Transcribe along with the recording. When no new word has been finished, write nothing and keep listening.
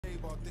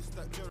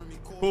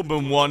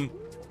Corbin won.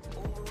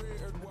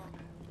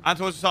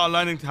 Anton wants to start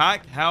learning to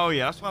hack. Hell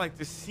yeah, that's what I like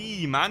to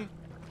see, man.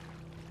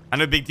 I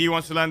know Big D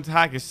wants to learn to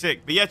hack. It's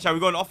sick. But yeah, chat, we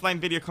got an offline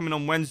video coming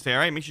on Wednesday, all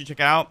right? Make sure you check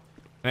it out.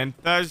 And then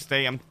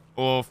Thursday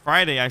or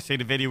Friday, I say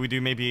the video we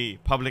do maybe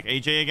public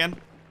AJ again.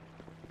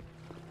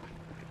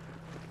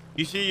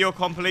 You see your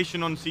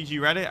compilation on CG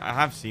Reddit? I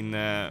have seen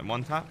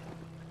one tap.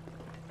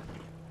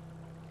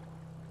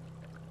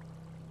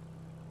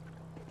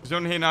 Does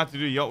anyone here know how to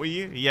do yacht with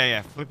you?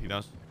 Yeah, Flippy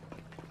does.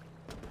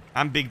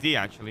 And Big D,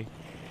 actually.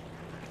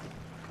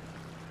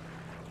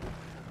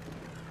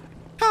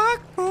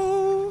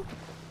 Taco!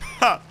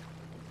 Ha!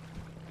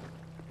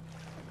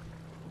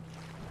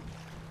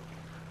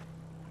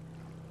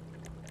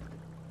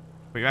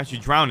 Wait, you're actually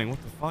drowning.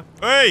 What the fuck?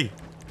 Hey!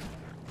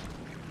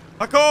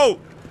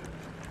 Taco!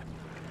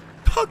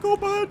 Taco,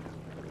 man!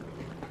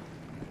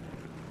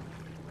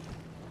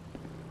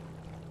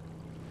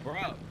 Bro,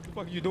 what the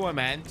fuck are you doing,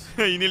 man?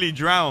 You nearly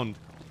drowned.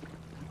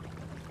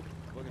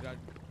 Look at that,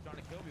 trying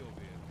to kill me over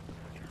here.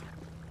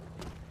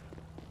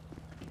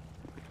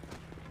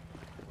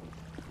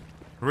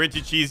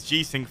 Richard Cheese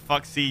G-Sync,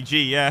 fuck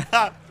CG,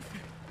 yeah.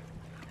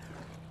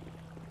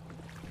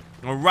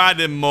 Alright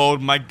in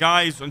mode. My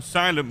guy's on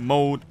silent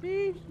mode.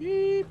 Beep,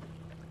 beep.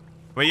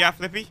 Where you at,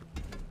 Flippy?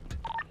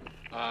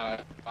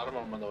 I'm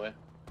on the way.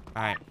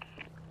 Alright.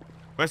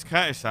 Where's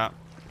Curtis at?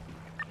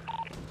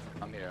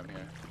 I'm here.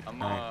 I'm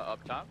right.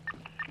 up top.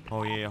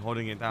 Oh yeah,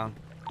 holding it down.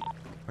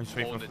 I'm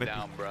straight Hold for it Flippy.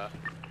 down, bruh.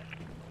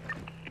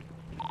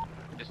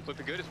 Is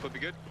Flippy good?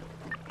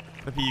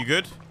 Flippy, you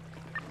good?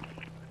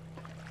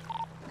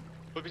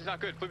 Flippy's not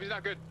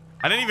good.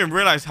 I didn't even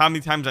realize how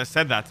many times I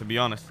said that, to be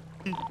honest.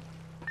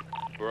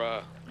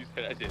 Bruh, you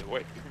said that shit way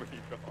too many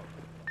times.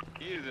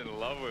 He is in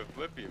love with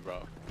Flippy,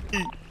 bro.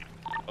 I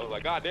was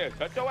like, God damn,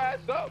 shut your ass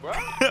up, bro.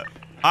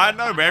 I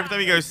know, but every time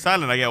he goes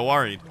silent, I get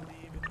worried.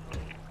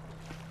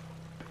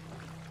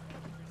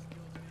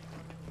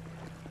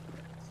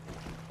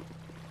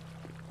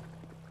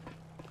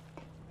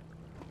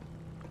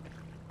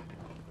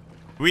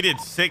 We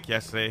did sick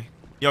yesterday.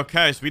 Yo,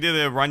 Curtis, we did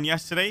a run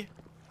yesterday.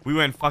 We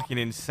went fucking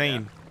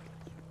insane.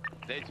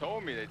 Yeah. They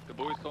told me, the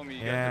boys told me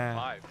you guys Yeah. did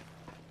 5. It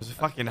was a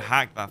fucking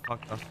hack that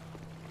fucked us.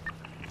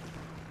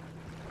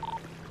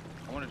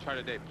 I want to try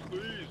today.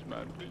 Please,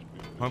 man. Please.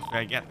 Hopefully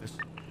I get this.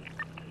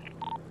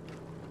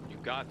 You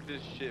got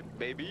this shit,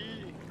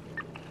 baby.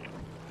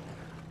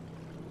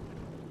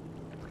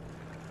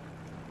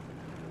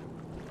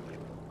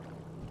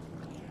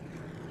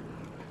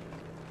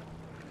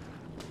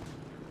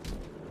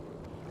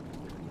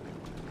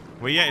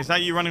 Well, yeah, is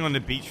that you running on the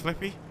beach,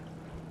 Flippy?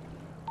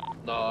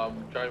 No,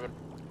 I'm driving.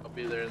 I'll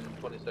be there in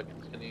 20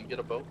 seconds. Can you get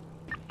a boat?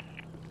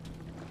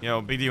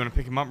 Yo, BD, you want to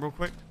pick him up real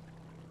quick?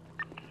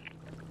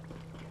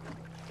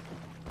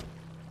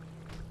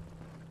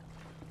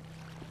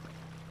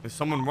 There's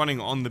someone running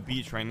on the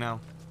beach right now.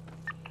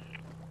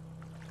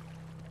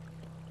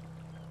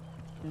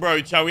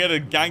 Bro, chat, we had a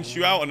gang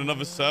shootout on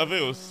another server.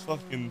 It was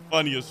fucking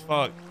funny as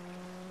fuck.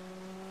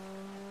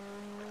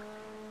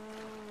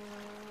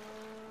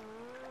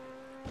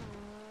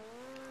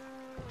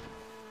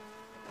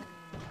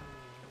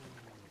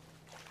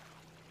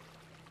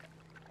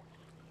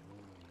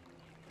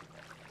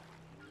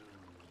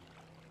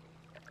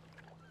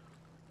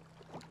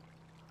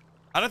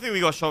 I don't think we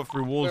got shot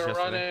through walls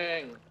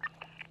yesterday. Running.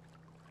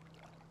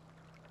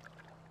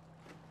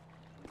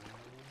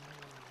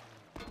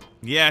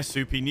 Yeah,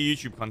 Soupy, new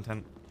YouTube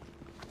content.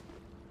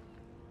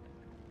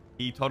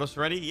 He told us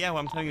already? Yeah, well,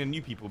 I'm telling the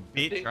new people,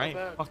 bitch, right?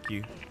 Fuck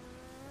you.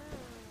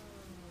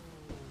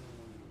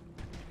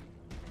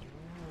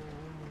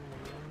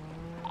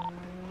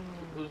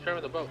 Who's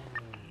driving the boat?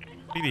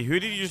 BD, who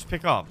did you just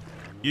pick up?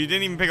 You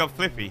didn't even pick up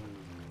Flippy.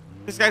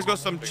 This guy's got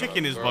some chick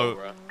in his boat.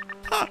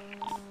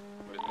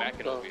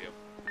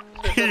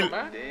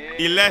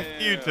 He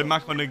left you to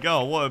mac on the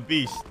girl. What a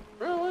beast.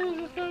 Bro, what is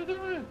this guy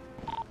doing?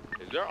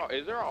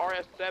 Is there a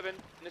RS7 in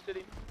the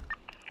city?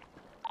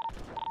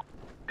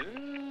 I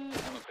don't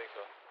think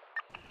so.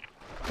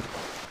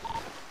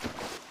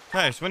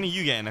 Curtis, when are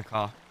you getting a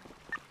car?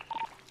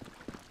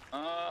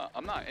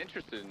 I'm not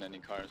interested in any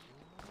cars.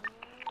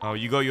 Oh,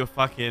 you got your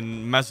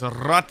fucking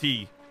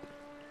Maserati.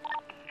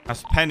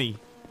 That's Penny.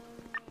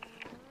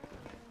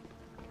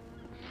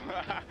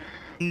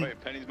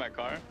 Wait, Penny's my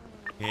car?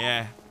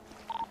 Yeah.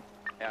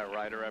 Yeah, I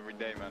ride her every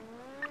day, man.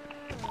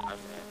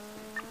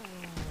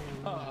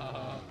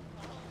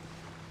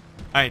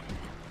 Alright.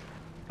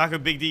 Back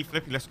up Big D,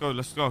 Flippy. Let's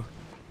go.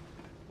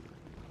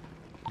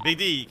 Big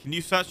D, can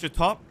you search your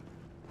top?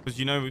 Because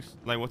you know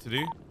like what to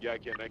do. Yeah, I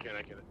can.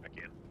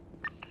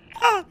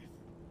 Ah!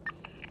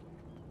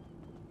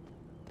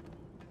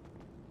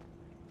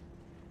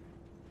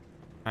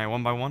 Alright,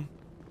 one by one.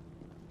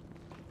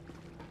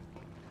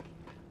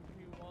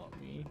 You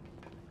want me?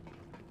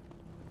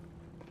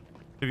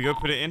 Did we go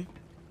put it in?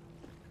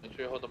 Make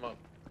sure you hold them up.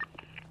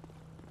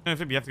 No,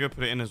 Flippy, you have to go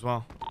put it in as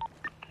well.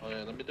 Oh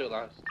yeah, let me do it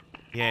last.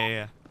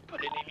 Yeah.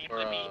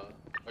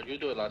 Or you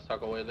do it last,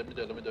 Taco. Wait, let me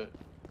do it.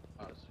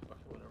 Ah, it's fucking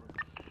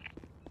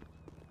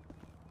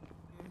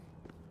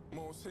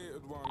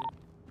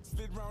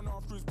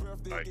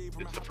Alright,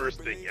 it's the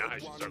first thing. Yeah, I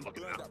should start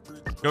looking now.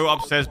 Go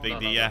upstairs, Big No,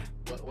 D. no, no. Yeah.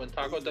 When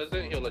Taco does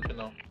it, he'll let you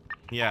know.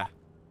 Yeah.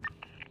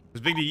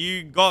 Because Big D,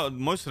 you got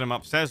most of them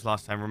upstairs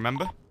last time,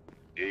 remember?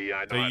 Yeah,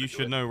 I know. So how to you do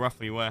should it. know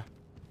roughly where.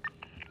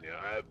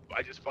 Yeah,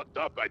 I just fucked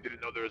up. I didn't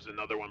know there was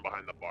another one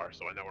behind the bar,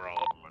 so I know where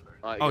all of them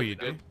are. Oh, you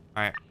do?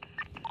 All right.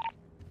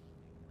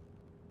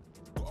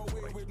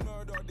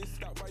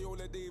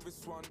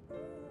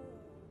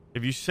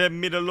 If you send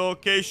me the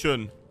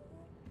location.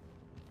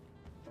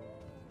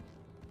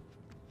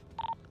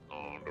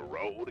 On the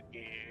road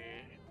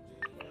again.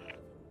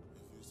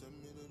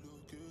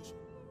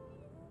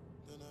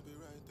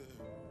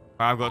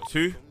 I've got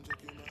 2.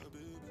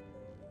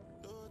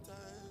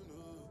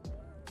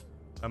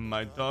 And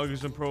my dog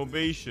is on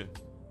probation.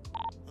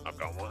 I've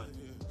got 1.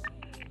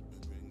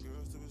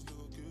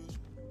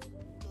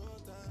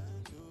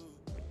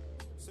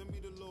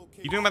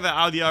 You talking about the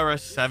Audi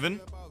RS7?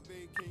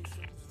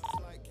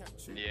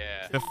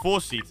 Yeah. The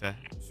 4-seater.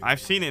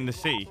 I've seen it in the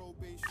city.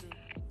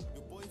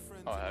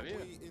 Oh, have you?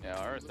 Yeah,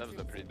 RS7s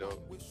are pretty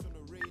dope.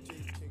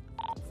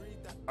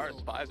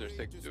 RS5s are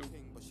sick too.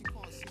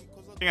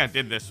 I think I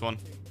did this one.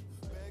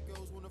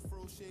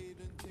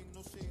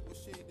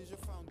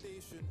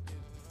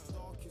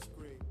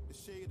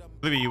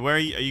 Libby, where are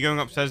you going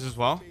upstairs as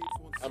well?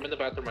 I'm in the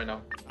bathroom right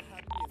now.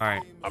 All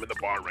right. I'm in the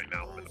bar right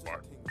now. I'm in the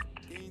bar.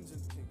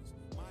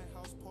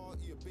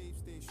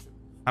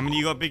 How many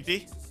you got, Big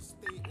D?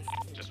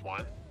 Just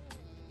 1.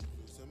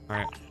 All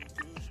right.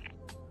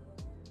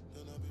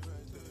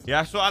 Yeah,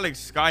 I saw Alex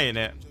Sky in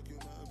it.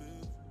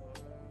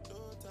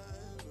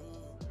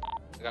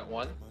 I got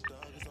 1.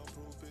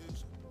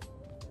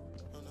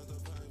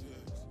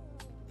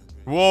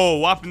 Whoa,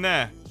 what happened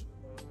there?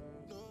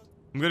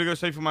 I'm gonna go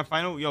straight for my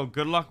final. Yo,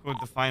 good luck with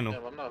the final.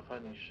 Damn, I'm not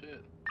finding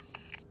shit.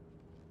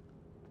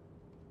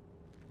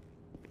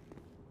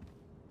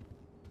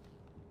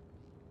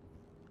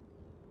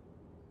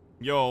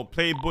 Yo,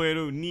 Playboy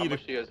don't How need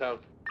much do you guys have?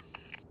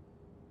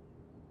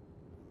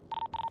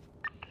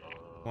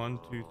 1,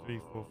 2, 3,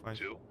 4, 5.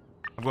 2.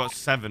 I've got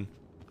 7.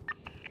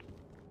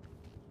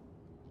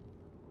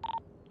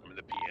 I'm in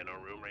the piano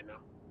room right now.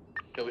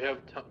 Yeah, we have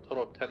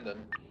total of 10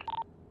 then.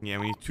 Yeah,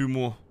 we need 2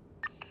 more.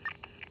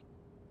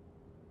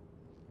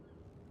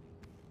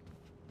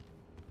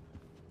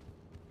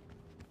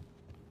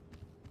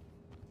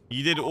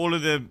 You did all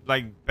of the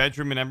like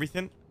bedroom and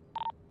everything?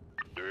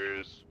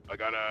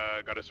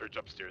 I gotta search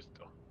upstairs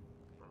still.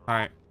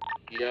 Alright.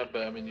 Yeah,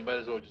 but I mean, you might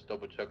as well just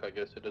double check. I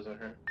guess it doesn't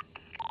hurt.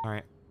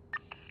 Alright.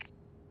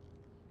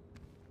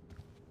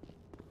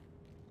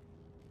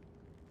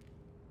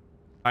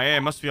 Oh yeah,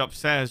 it must be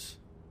upstairs.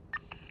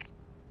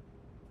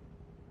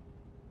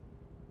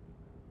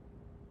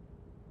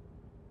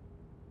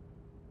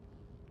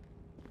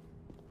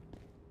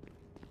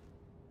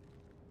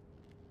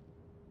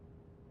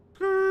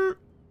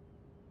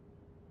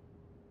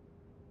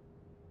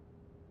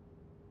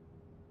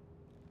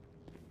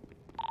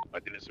 I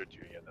didn't search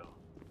you yet, though.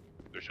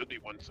 There should be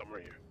one somewhere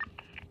here.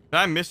 Did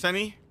I miss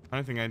any? I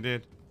don't think I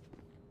did.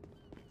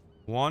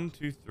 1,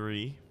 2,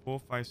 3, 4,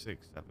 5,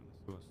 6, 7.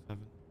 Still got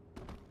 7.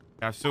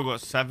 Yeah, I've still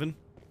got 7.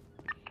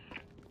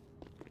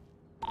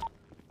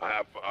 I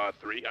have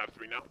 3. I have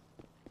 3 now.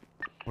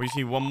 We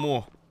see one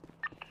more.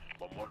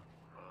 One more.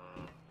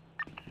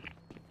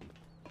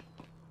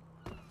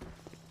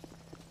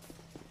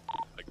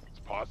 Like it's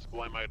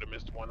possible I might have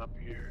missed one up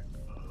here.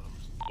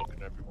 Just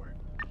looking everywhere.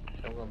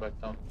 Okay, I'm going back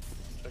down.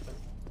 Checking.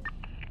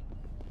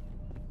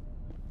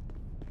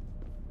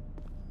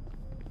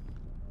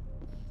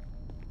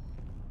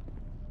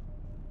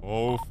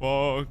 Oh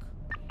fuck.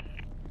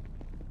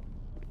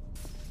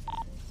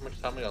 How much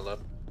time we got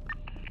left?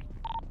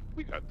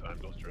 We got time,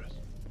 don't stress.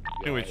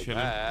 Yeah, we're I chilling.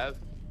 have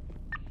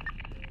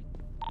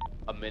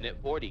a minute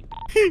 40.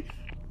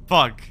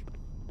 Fuck.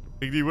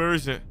 Big D, where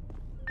is it?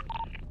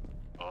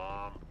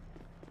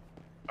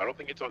 I don't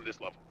think it's on this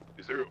level.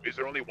 Is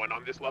there only one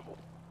on this level?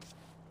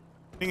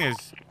 Thing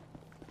is,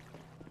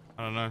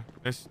 I don't know.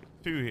 There's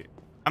 2 here.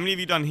 How many have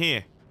you done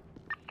here?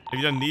 Have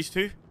you done these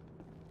 2?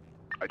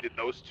 I did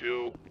those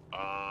 2.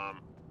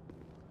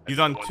 You've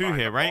done 2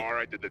 here, right? Bar.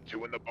 I did the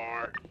 2 in the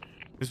bar.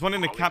 There's one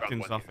in the I only found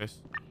captain's one here.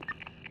 office.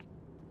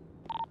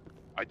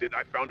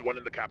 I found one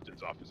in the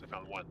captain's office. I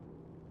found one.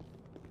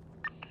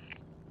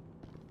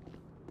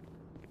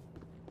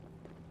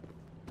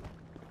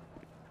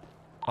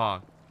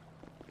 Fuck.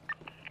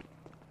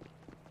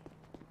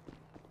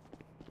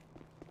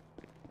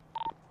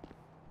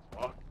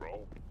 Fuck,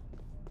 bro.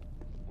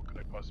 What could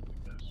I possibly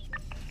miss?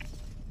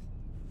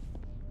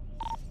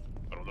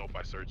 I don't know if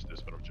I searched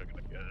this, but I'm checking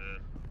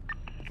again.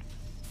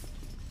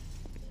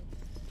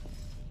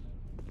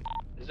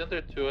 Isn't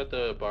there 2 at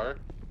the bar?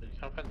 You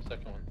can't find the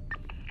second one.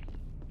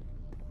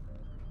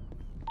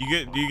 Do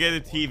you get a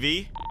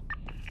TV?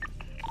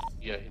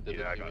 Yeah, he did.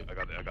 Yeah, I the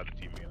TV. got the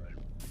TV in there.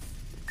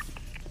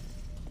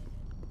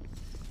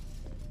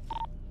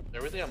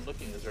 Everything I'm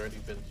looking has already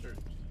been searched.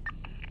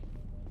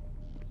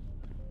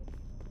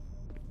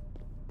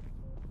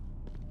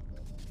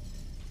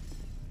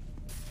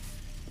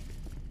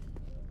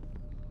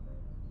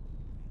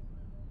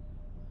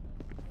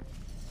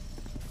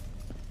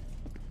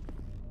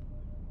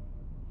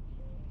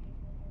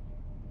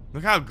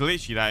 Look how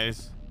glitchy that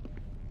is.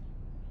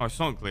 Oh, it's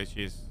not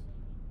glitchy. It's...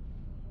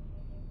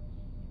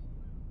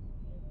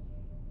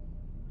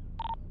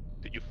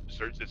 Did you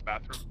search this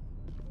bathroom?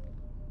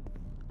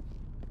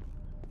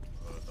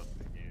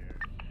 Nothing here.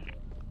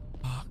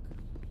 Fuck.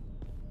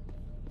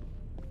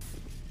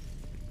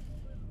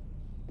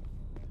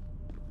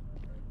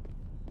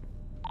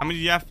 How many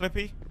do you have,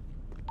 Flippy?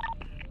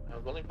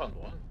 I've only found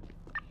one.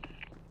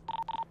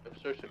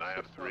 I've searched And I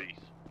have 6 3. times.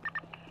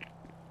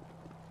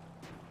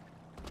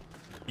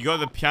 You got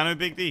the piano,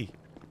 Big D?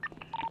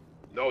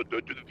 No,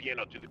 do the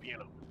piano. Do the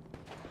piano.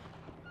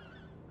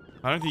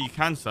 I don't think you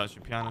can search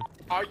a piano.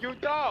 Are you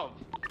dumb?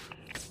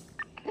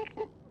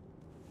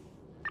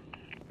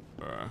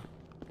 Bruh.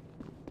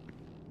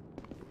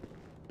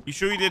 You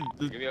sure you did?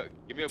 Give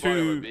me a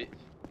Two- bottle, bitch.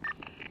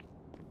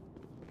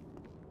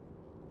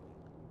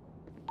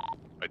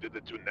 I did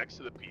the 2 next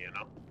to the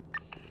piano.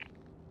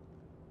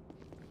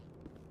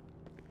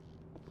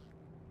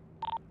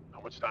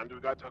 How much time do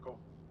we got, Taco?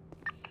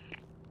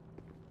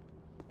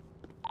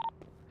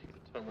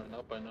 I'm running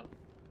out by now.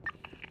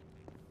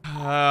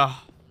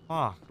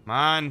 Fuck,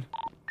 man.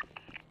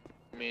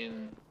 I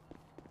mean,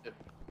 if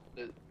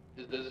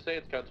does it say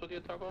it's canceled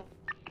yet, Taco?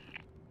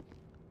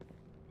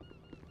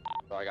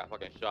 So I got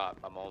fucking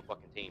shot by my own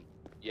fucking team.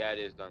 Yeah, it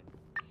is done.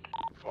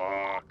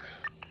 Fuck.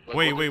 Like,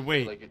 Wait, what does it say?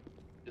 wait. Like,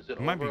 is it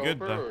It might be over, good,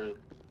 though. or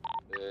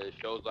It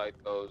shows like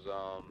those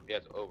yeah,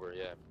 it's over.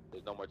 Yeah,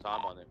 there's no more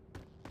time on it.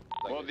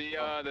 Like Well,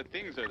 it's- the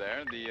things are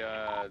there.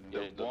 The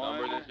the one.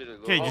 numbers and shit is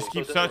Okay, Oh, just so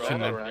keep this is searching all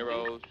then. around.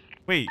 Zeros.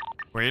 Wait,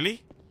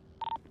 really?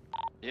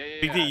 Yeah,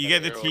 yeah, Big yeah. D, you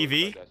get the arrows,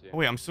 TV? like that, yeah. Oh,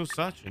 wait, I'm still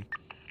searching.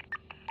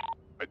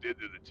 I did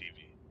do the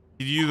TV.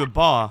 Did you do the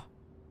bar?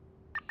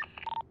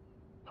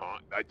 Huh?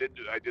 I did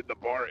the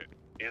bar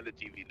and the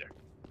TV there.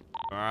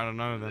 Or I don't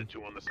know And the then.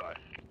 2 on the side.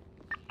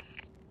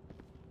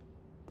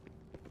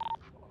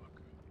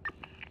 Fuck.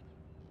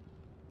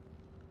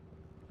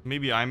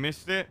 Maybe I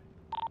missed it?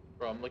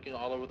 bro? I'm looking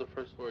all over the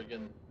first floor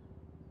again.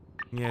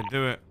 Yeah,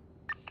 do it.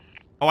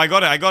 Oh, I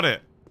got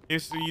it. You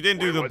didn't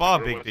do Where the was it? bar,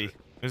 Where Big was D. it?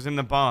 It was in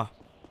the bar.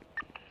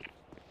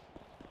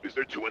 Is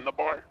there 2 in the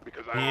bar?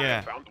 Because I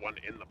Yeah. found 1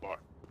 in the bar.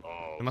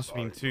 Oh, There must have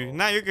been sorry, 2. bro.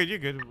 Nah, you're good.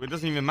 It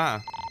doesn't even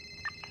matter.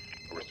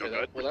 We're still Okay,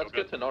 good? well, We're that's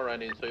still good to know,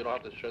 Randy, so you don't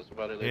have to stress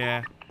about it later.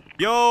 Yeah.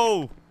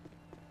 Yo!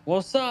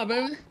 What's up,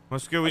 baby?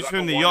 What's good? I We're got just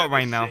doing the one yacht at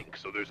right now. sink,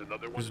 so there's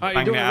another one. Just Are you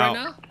bang doing it it out.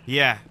 right now?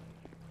 Yeah.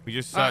 We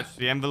just Alright. searched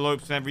the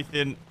envelopes and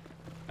everything.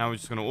 Now we're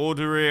just gonna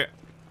order it.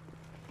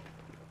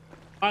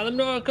 All right, let me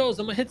know how it goes.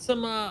 I'm gonna hit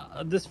some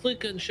this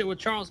flicker and shit with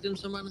Charles. Give him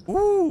some money.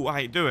 Ooh,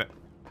 alright, do it.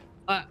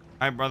 Alright.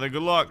 Alright, brother.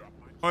 Good luck.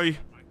 Oi.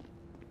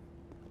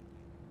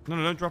 No,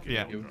 don't drop it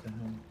yet. Give it to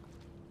him.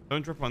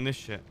 Don't drop on this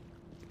shit.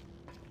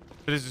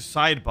 But there's a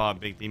sidebar,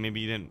 Big D. Maybe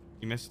you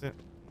missed it.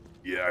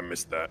 Yeah, I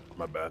missed that.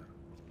 My bad.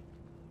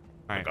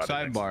 Alright. got it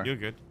next. Sidebar. You're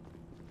good.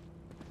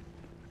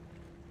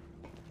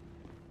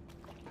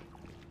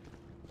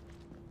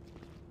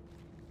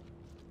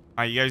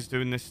 Are you guys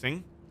doing this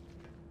thing?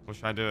 Or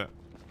should I do it?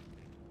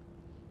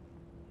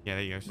 Yeah,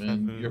 there you go.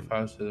 Man, you're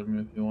faster than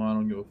me if you want. I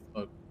don't give a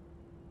fuck.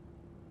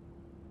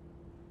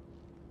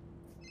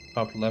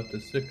 Top left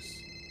is 6.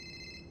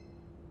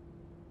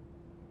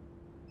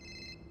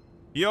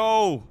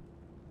 Yo!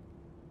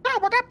 Oh,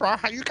 what up, bro?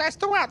 How you guys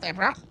doing out there,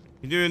 bro?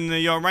 You're doing the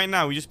yacht right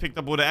now. We just picked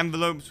up all the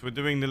envelopes. We're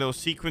doing the little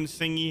sequence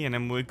thingy, and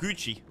then we're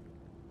Gucci.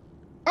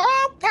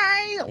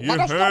 Okay. Let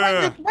us know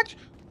Yeah. what?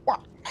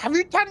 Have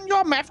you done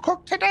your meth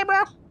cook today,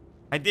 bro?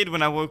 I did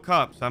when I woke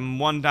up, so I'm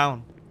 1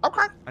 down.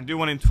 Okay. I do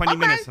one in 20 Okay.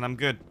 minutes, and I'm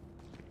good.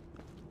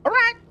 All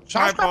right.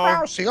 Sounds Alright, good,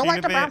 bro. See you in a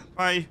later, bro. bit.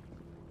 Bye.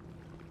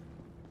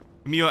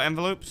 Give me your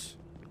envelopes.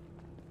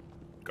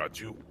 Got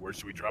you. Where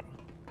should we drop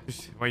them?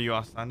 Just where you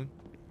are standing.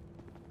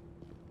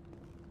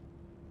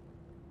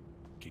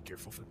 Be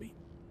careful for me.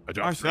 I Alright,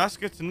 dropped so 3. that's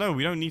good to know.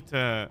 We don't need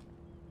to...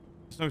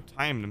 There's no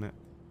time limit.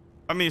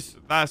 I mean,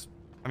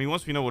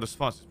 once we know all the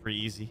spots, it's pretty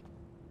easy.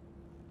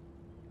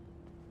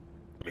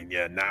 I mean,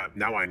 yeah,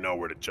 now I know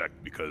where to check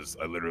because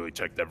I literally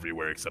checked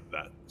everywhere except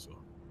that. So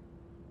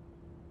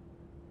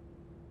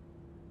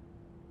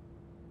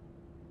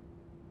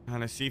And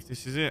let's see if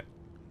this is it.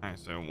 Alright,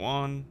 so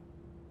 1.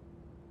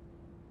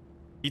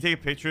 You take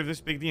a picture of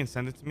this, Big D, and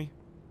send it to me?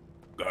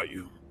 got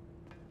you.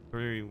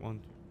 3, 1,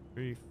 2,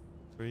 3,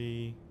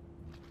 3,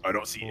 I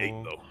don't see 8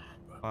 Four. though.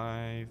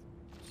 5,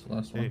 It's the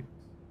last 6, one.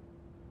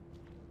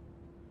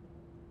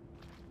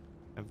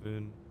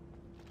 7,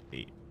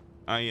 8.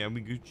 Oh yeah,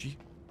 we Gucci.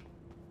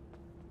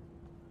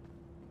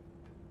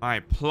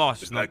 Alright,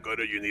 plus. Is Not... that good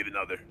or you need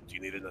another? Do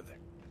you need another?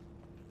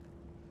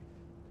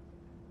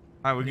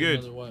 Alright, we're good.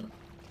 Another one.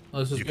 Oh,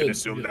 this is You good. can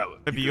assume that.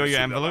 Maybe you you got can your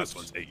assume that last envelopes?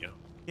 one's 8, yeah.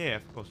 Yeah,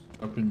 of course.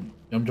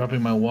 I'm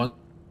dropping my 1.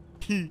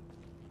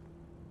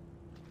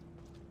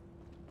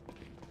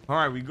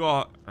 Alright, we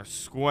got a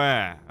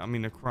square. I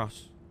mean, a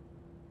cross.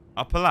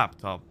 Up a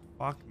laptop.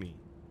 Fuck me.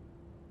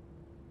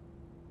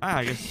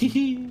 I guess.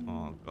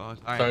 Oh, God. Alright.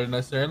 Started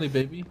nice and early,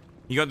 baby.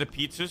 You got the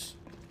pizzas?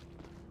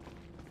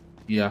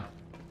 Yeah.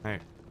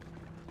 Alright.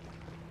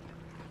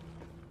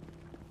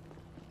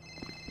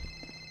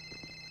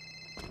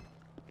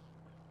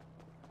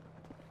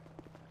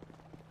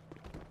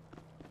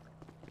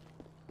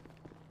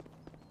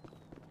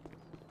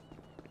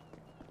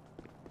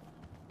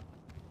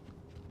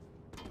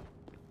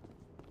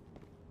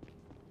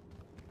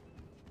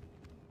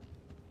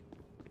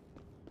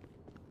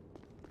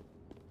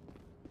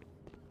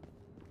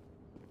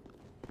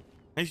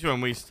 Make sure I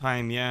don't waste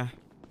time, yeah.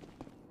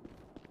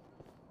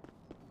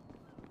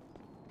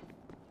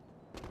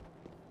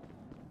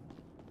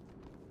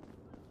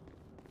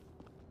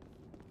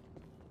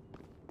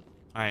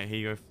 Alright, here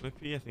you go,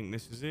 Flippy. I think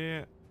this is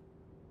it.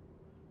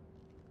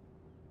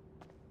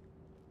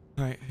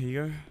 Alright, here you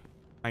go.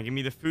 Alright, give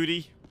me the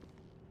foodie.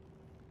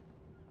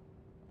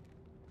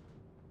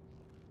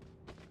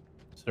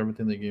 It's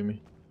everything they gave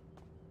me.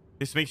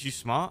 This makes you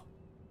smart?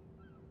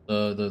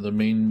 The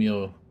main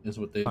meal is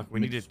what they Fuck, we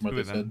make needed smart, two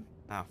they of them. said.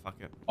 Ah, fuck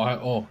it.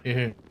 Oh,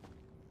 here.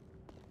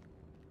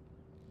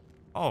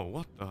 Oh,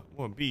 what the?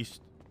 What a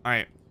beast.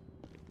 Alright.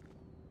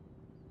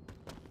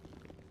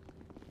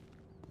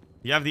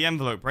 You have the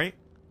envelope, right?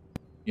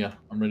 Yeah,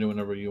 I'm ready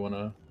whenever you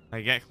wanna.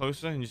 I get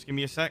closer and just give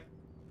me a sec.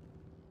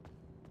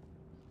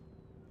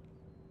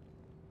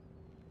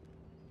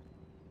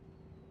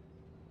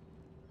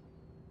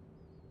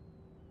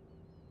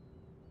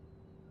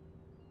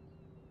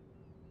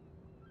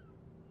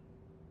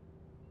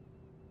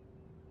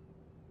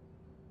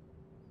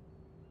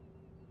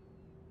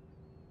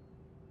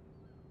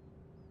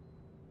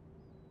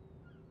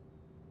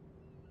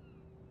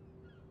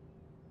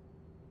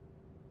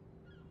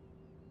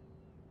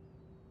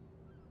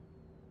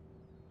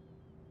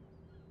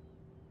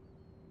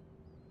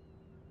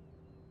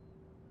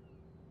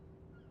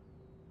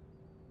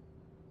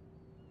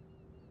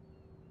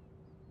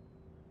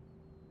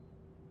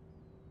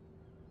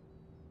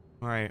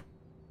 Alright.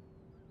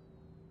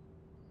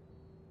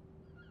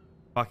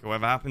 Fuck it,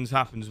 whatever happens,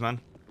 happens, man.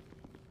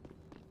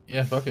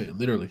 Yeah, fuck it,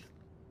 literally.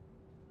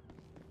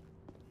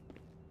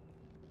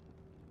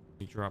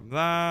 You drop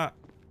that.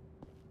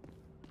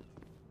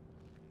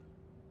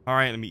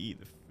 Alright, let me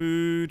eat the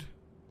food.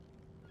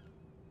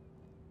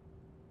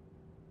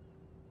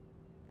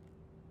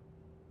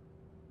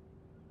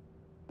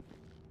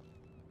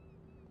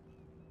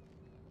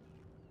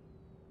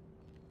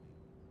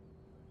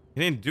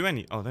 He didn't do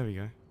any. Oh, there we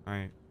go.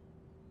 Alright.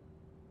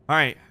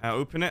 Alright,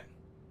 open it.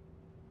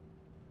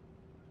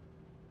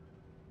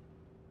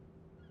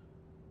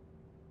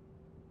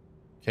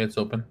 Okay, it's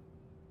open.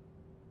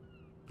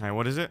 Alright,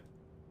 what is it?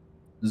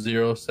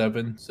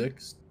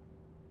 076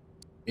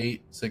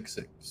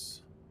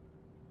 866.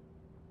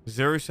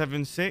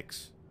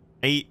 076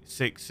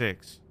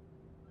 866.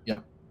 Yeah.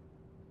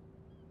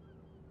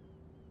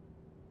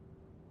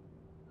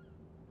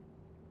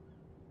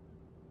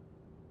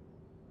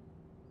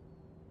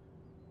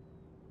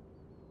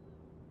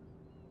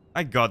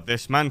 I got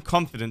this, man.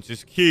 Confidence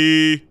is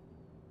key.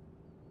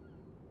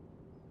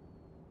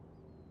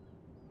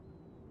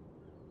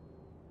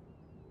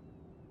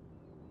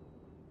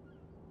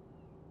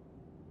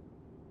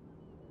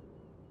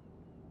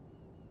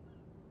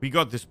 We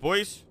got this,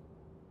 boys.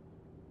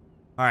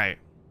 All right.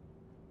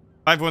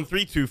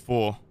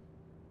 51324.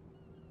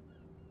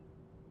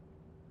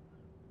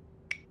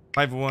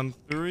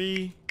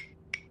 513.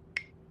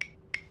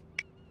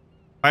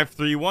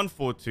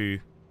 53142.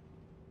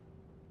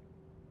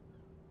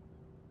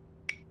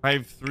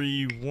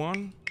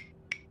 531.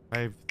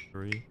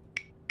 53.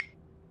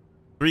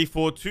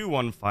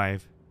 34215.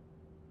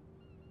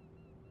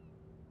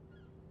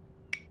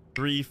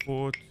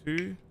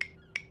 342.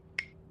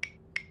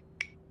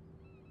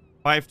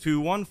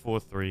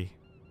 52143.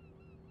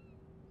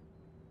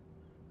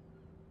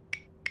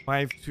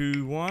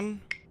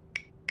 521.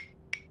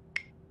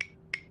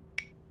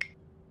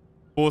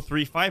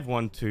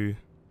 43512.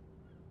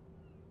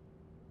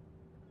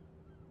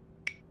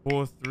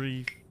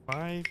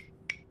 435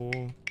 4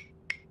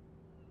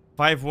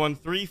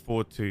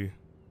 51342.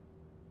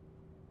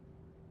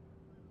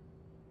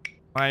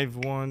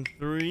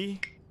 513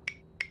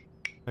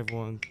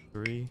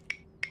 513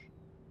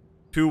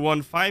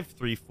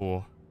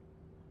 21534.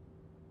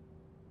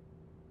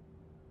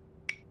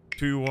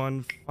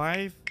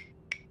 215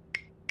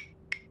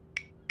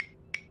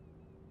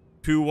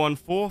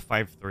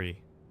 21453.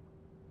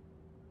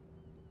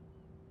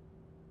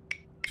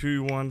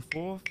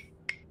 214.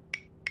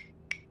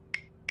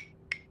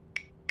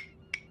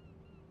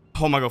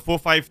 Oh my god,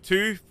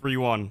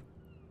 45231.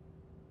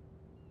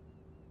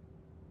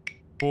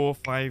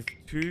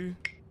 452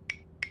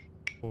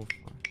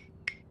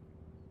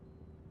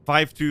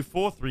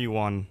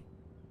 52431.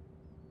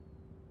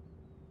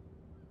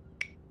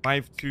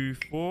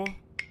 524.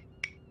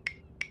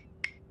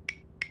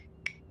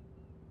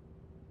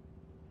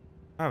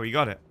 Oh, we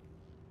got it.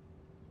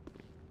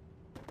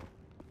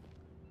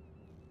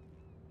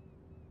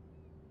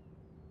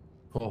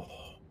 Oh.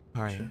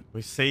 Alright, shit.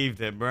 we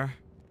saved it, bruh.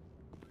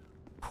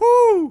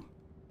 Whoo!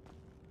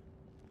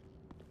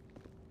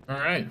 All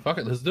right, fuck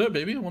it, let's do it,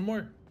 baby. One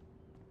more.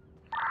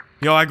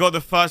 Yo, I got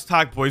the first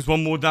tag, boys.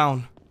 One more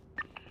down.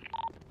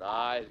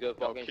 Nice, good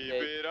Yo, fucking keep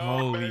shit. it up,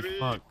 Holy baby.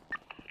 fuck.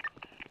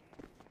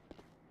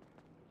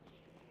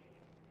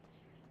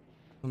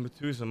 Number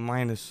 2 is a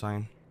minus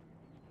sign.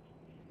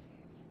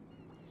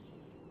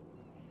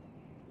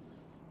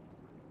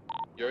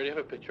 You already have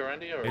a picture,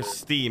 Andy, or? It's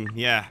Steam,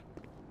 yeah.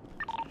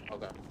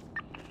 Okay.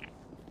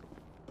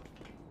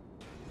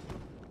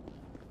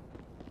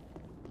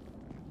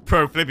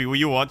 Bro, Flippy, were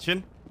you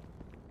watching?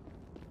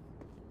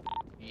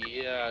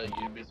 Yeah,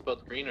 you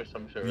misspelled green or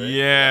some shit, right?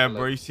 Yeah, You had to,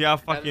 bro. like... You see how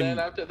And then fucking...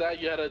 after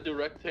that, you had to do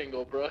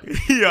rectangle, bro.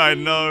 Yeah, I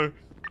know.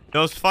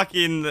 Those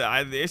fucking...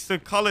 it's the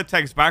color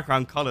text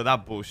background color,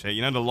 that bullshit.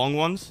 You know, the long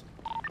ones?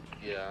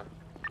 Yeah.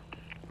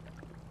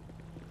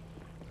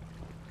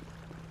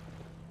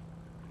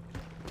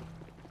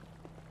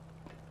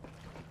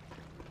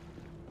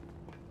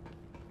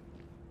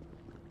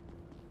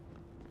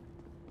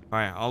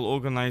 Alright, I'll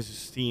organize the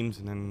steams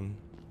and then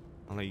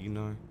I'll let you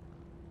know.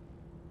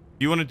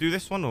 Do you want to do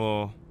this one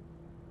or...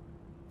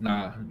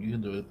 Nah, you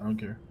can do it. I don't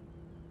care.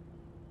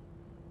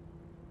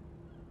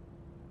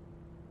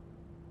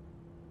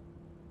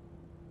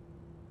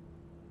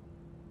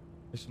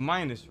 It's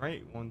minus,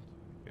 right? 1, 2,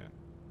 yeah.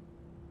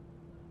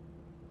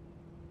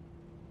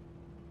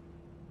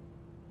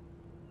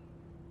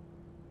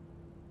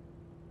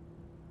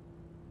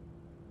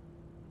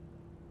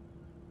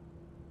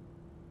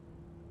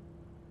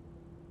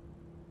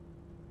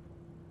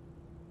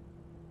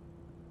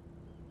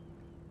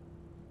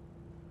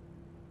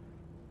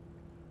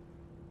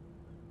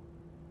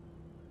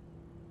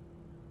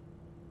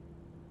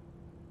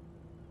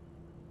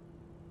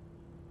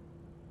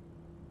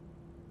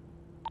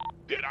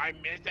 Did I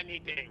miss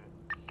anything?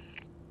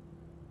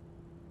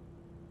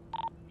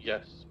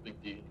 Yes,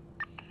 Big D.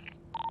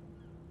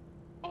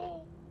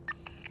 Oh,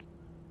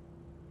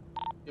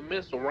 You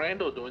missed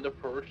Randall doing the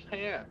first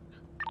hand.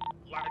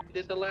 let's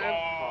Did the last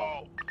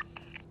go.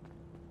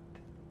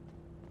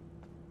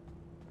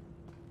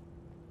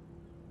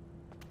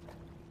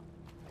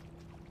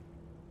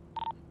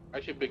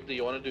 Actually, Big D,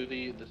 you want to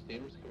do the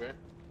steams? Come here.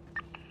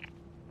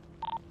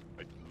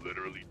 I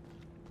literally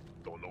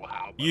don't know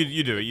how. But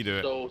You do it, you do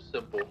it. So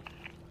simple.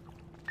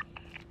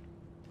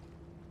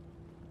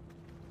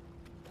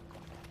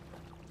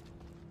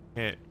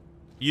 Here.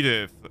 You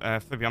do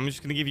it, Flippy. I'm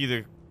just going to give you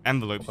the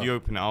envelopes. Okay. You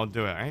open it. I'll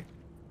do it, right?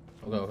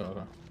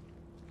 Okay.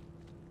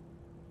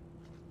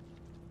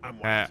 I'm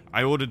watching.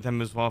 I ordered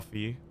them as well for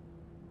you.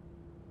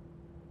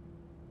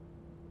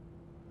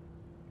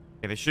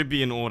 Okay, they should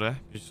be in order.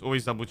 Just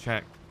always double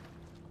check.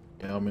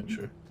 Yeah, I'll make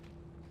sure.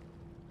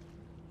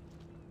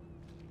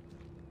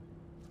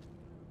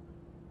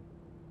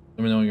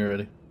 Let me know when you're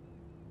ready.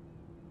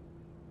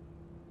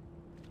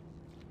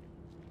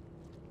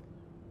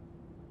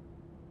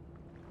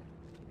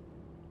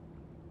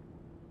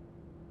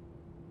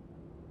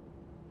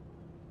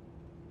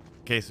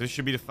 Okay, so this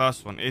should be the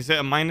first one. Is it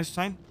a minus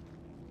sign?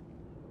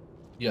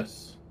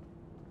 Yes.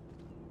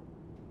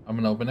 I'm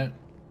gonna open it.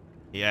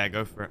 Yeah,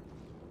 go for it.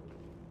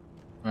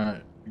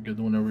 Alright, you're good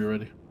whenever you're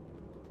ready.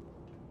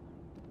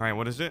 Alright,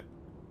 what is it?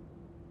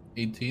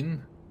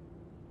 18,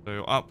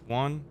 So up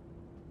 1.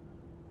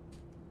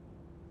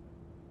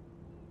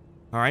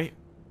 Alright.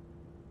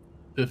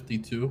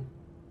 52,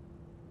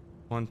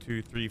 1,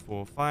 2, 3,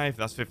 4, 5.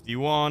 That's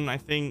 51, I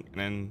think.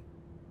 And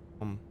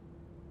then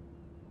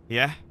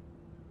yeah.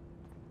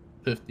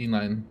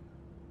 59,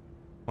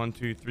 1,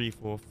 2, 3,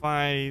 4,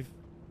 5.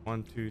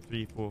 1, 2,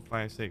 3, 4,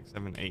 5, 6,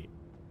 7, 8.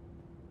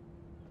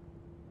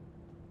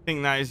 I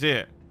think that is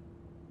it.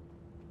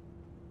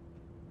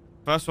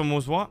 First one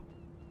was what?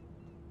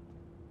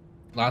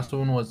 last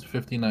one was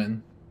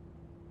 59.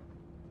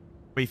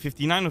 Wait,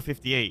 59 or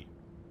 58?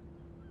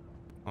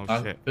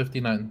 Oh shit.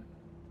 59.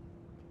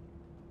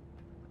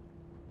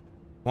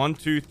 1,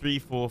 2, 3,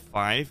 4,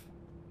 5.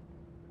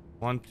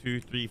 1,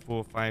 2, 3,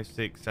 4, 5,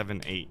 6,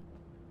 7, 8.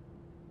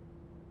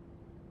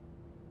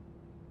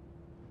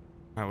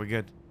 Alright, we're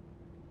good.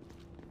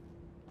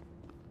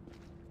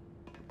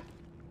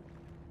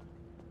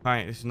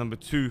 Alright, this is number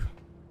 2.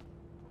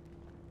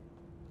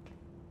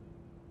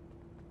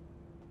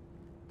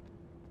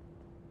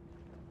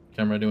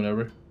 Okay, I'm ready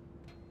whenever.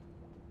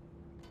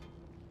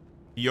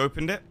 You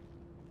opened it?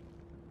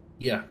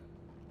 Yeah.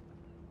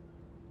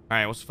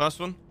 Alright, what's the first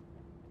one?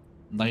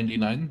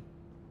 99,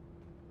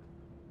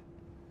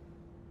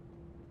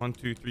 1,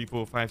 2, 3,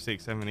 4, 5,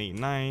 6, 7, 8,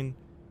 9.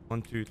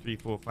 1, 2, 3,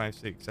 4, 5,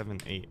 6,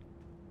 7, 8.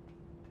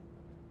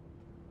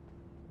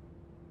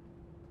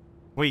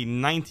 Wait,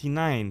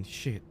 99.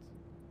 Shit.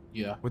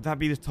 yeah. Would that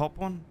be the top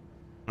one?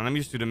 Now, let me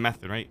just do the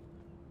method, right?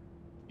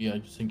 Yeah,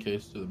 just in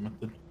case to the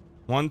method.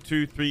 1,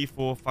 2, 3,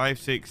 4, 5,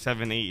 6,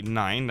 7, 8,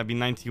 9. That'd be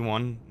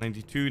 91,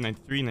 92,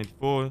 93,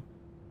 94,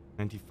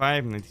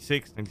 95,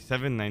 96,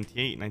 97,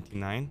 98,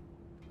 99.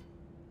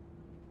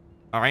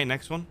 Alright,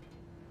 next one.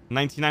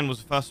 99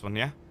 was the first one,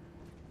 yeah?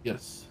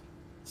 Yes.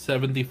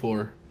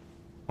 74,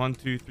 1,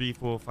 2, 3,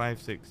 4,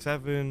 5, 6,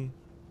 7.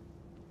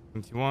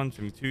 71,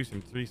 72,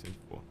 73,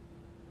 74.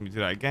 Let me do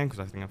that again because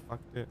I think I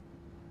fucked it.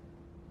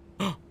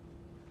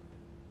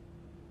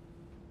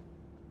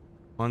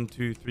 1,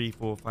 2, 3,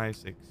 4, 5,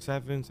 6,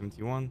 7,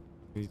 71,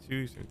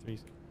 72, 73.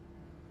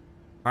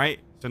 Alright,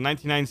 so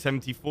 99,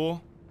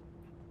 74.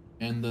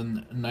 and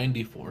then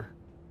 94.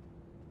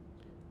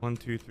 1,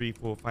 2, 3,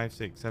 4, 5,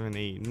 6, 7,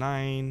 8,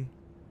 9.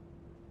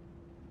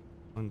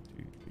 1, 2,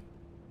 3.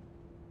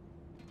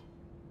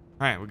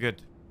 Alright, we're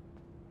good.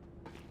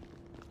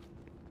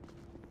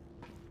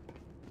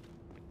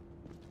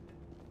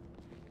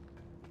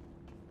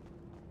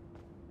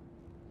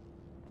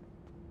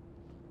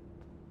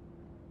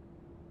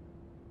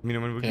 You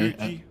know when we're Okay,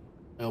 Gucci.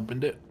 I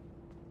opened it.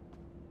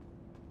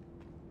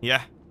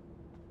 Yeah.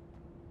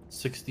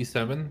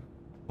 67.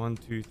 1,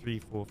 2, 3,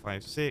 4,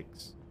 5,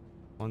 6.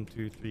 1,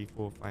 2, 3,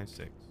 4, 5,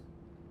 6.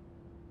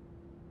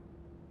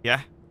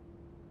 Yeah.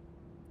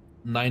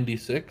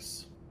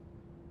 96.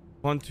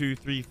 1, 2,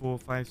 3, 4,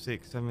 5,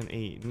 6, 7,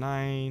 8,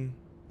 9.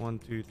 1,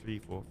 2, 3,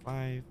 4,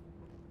 5.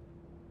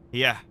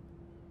 Yeah.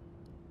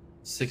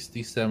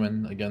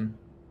 67 again.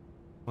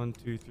 1,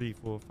 2, 3,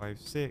 4, 5,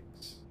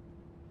 6.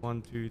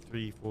 1, 2,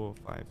 3, 4,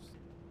 5.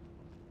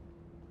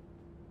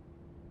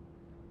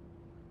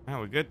 Ah,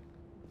 we're good.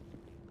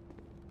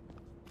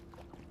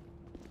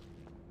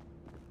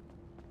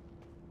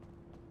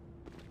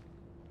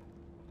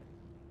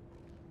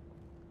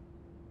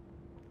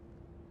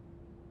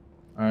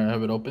 All right, I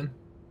have it open.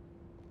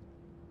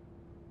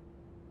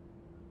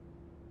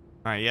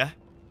 All right, yeah.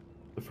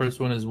 The first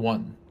one is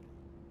 1.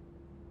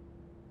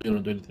 You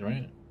don't do anything,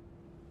 right?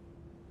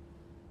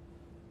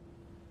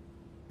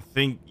 I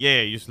think,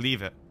 yeah, you just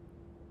leave it.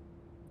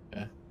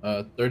 Okay.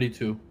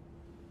 32.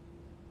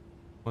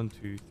 1,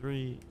 2,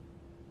 3.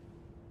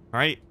 All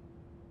right.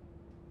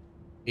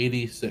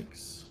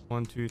 86.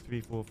 1, 2,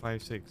 3, 4,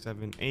 5, 6,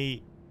 7,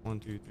 8. 1,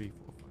 2, 3,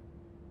 4, 5.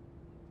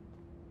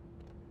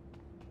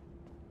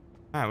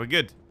 Ah, we're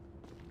good.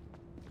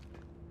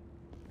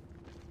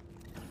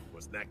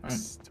 What's All right.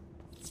 next?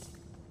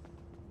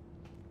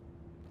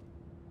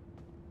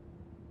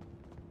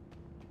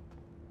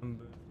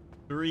 Number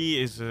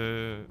 3 is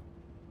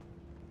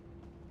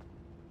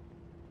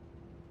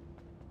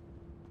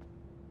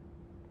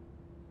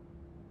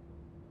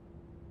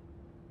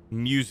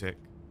music.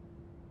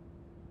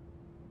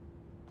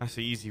 That's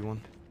the easy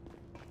one.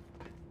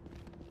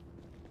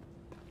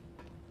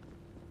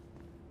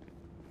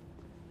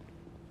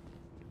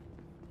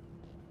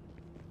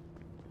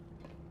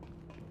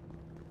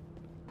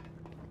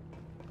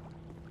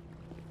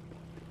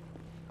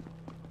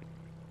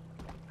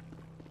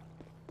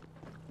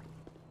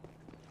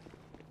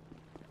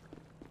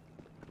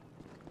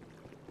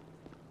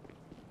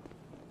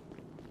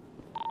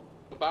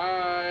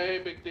 Bye,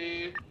 Big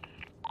D.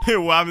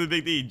 What happened to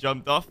Big D? He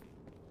jumped off?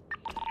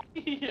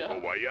 Yeah. Oh,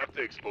 why you have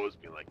to expose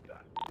me like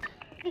that?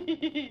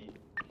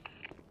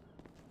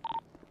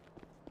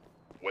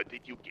 What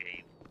did you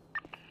gain?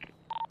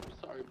 I'm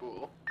sorry,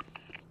 boo.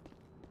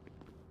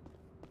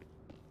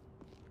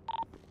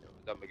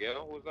 Is that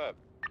Miguel? Who's that?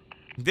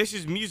 This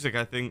is music,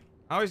 I think.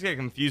 I always get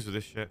confused with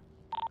this shit.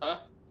 Huh?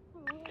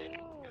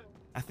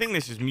 I think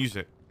this is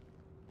music.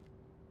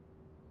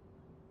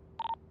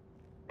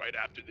 Right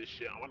after this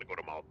shit, I want to go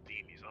to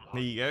Maldini's. I'm There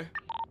hungry. you go.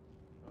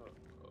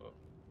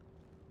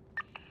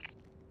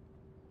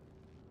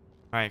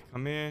 Alright,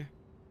 come here.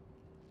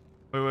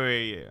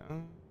 Wait. Yeah. I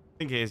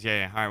think it is.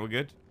 Yeah. Alright, we're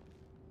good.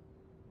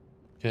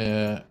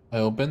 Okay, I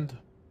opened.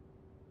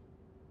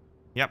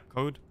 Yep,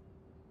 code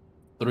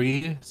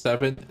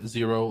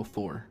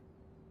 3704.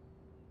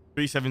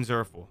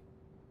 3704.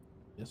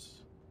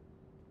 Yes.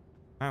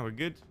 Alright, we're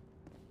good.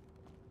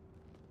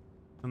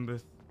 Number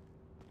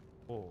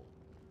 4.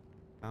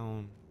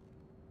 Down.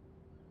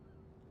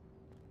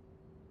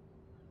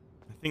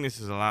 I think this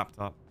is a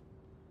laptop.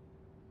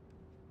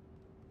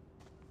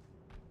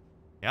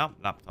 Yep,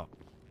 laptop.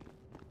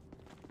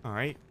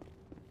 Alright.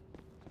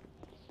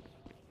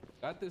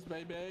 Got this,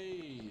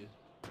 baby.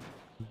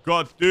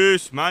 Got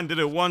this, man. Did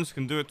it once,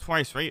 can do it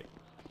twice, right?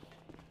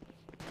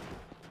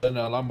 Then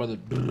alarm by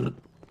the.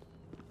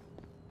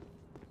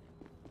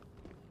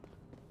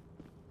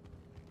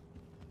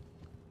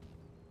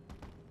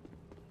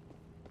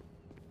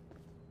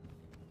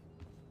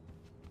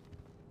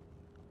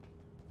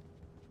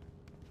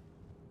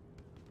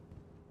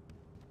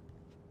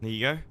 There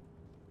you go.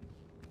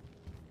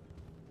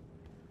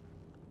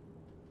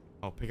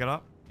 I'll pick it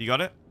up. You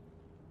got it?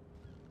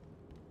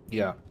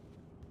 Yeah.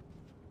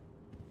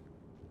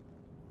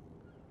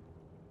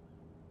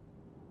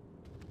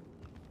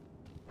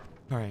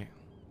 Alright.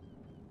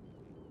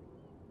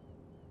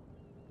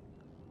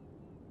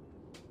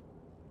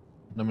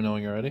 Let me know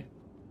when you're ready.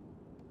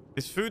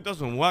 This food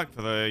doesn't work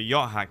for the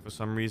yacht hack for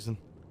some reason.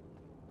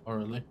 Oh,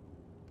 really?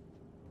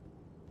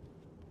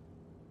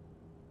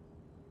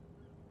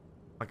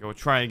 Okay, we'll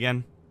try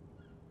again.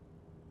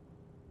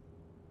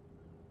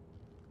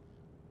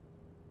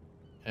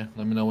 Okay,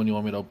 let me know when you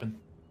want me to open.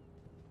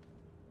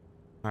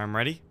 I'm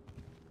ready.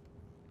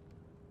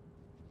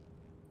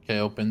 Okay,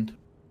 opened.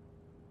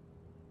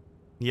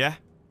 Yeah.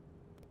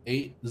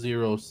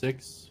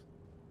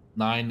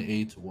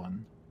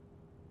 806981.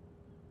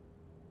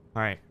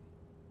 Alright.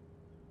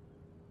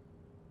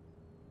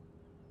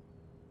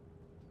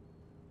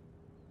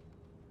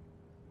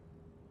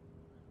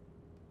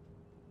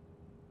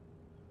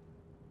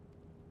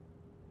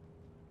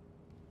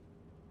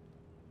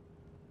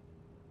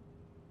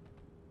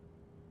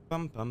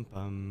 Bum bum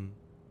bum.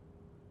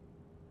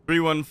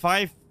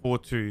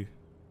 31542.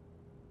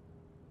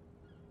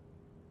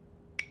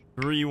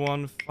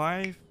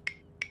 315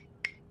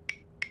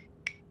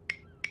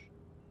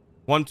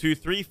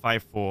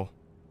 12354.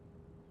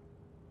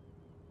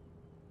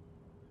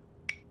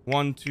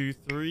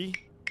 123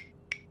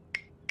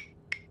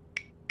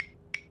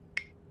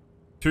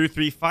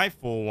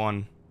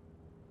 23541.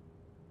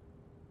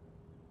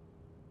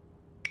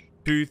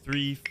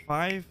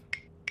 235.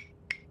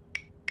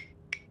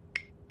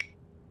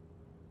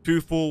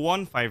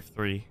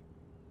 24153.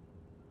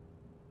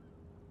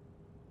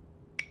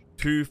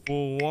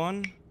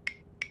 241.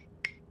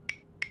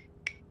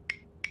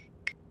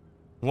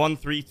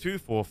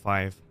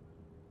 13245.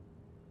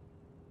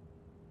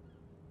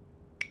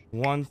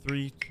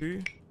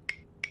 132.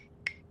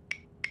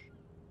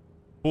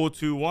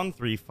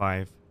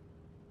 42135.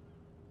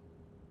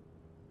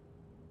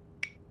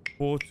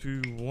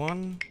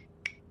 421.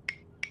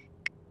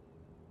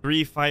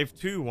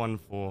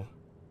 35214.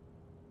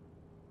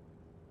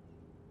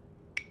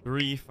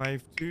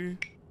 352.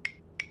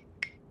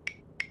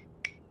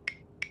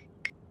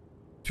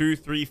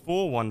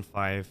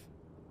 23415.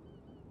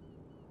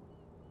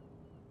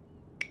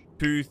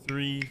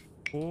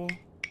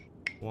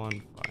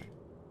 23415.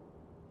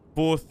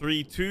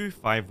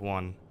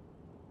 43251.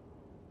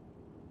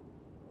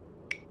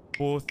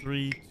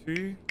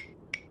 432.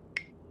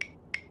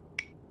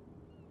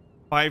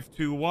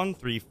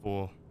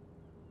 52134.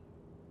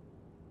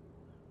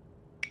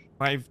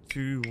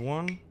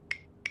 521.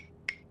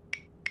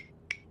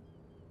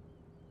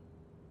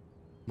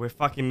 We're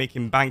fucking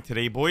making bank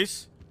today,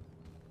 boys.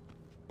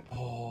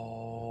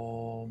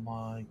 Oh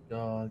my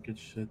god, good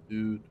shit,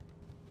 dude.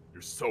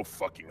 You're so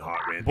fucking hot,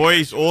 Randy.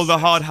 Boys, all the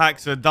hard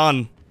hacks are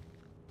done.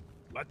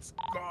 Let's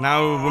go.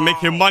 Now we're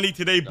making money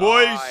today,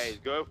 boys. Nice.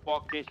 Go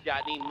fucking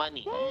shot. Need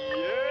money. Yeah.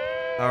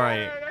 All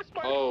right. That's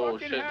my Oh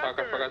fucking shit, Taco, I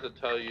hacker. forgot to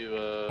tell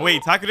you.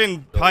 Wait, Taco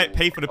didn't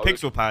pay for the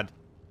pixel pad.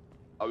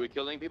 Are we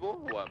killing people?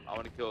 What? I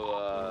want to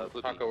kill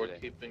Flippy Taco, we're today.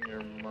 keeping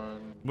your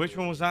money. Which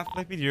one was that,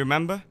 Flippy? Do you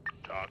remember?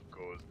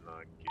 Taco's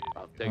not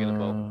I'm taking the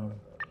boat.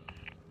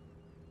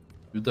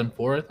 You've done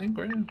 4, I think,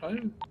 right?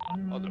 5?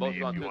 Oh, the boat's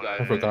gone too, guys.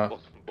 I forgot.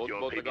 Both You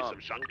are want to pay me gone. some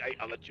Shanghai?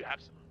 I'll let you have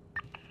some.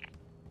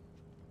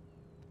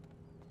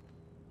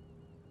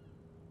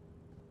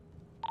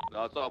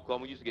 No, it's all cool.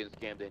 I'm used to getting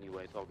scammed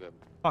anyway. It's all good.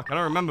 Fuck, I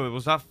don't remember.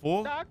 Was that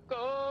 4?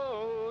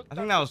 Taco. I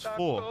think that was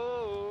 4.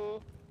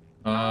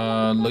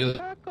 Look at it.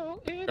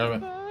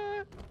 Grab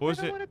it. What was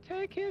it?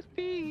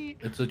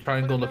 It's a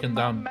triangle looking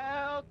down.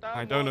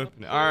 I don't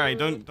open it. All right,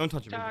 don't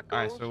touch it. All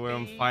right, so we're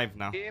on 5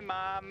 now. In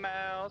my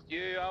mouth,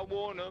 yeah, I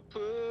wanna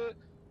put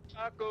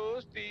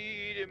Taco's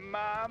feet in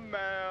my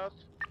mouth.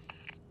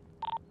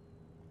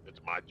 It's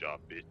my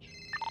job, bitch.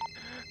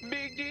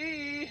 Big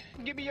D,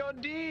 give me your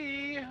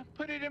D.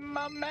 Put it in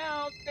my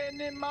mouth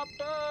and in my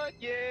butt,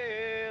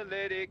 yeah.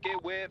 Let it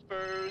get wet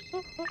first.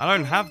 I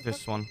don't have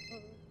this one.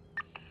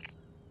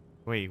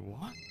 Wait,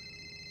 what?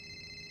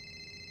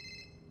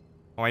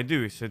 Oh, I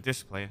do. It's a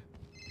display.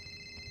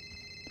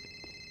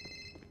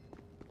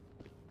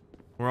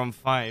 We're on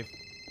 5.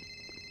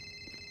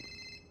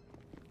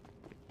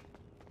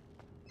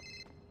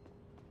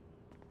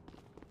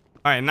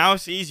 All right, now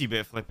it's the easy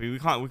bit, Flippy. We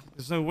can't.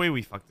 There's no way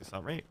we fuck this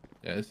up, right?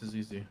 Yeah, this is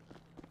easy.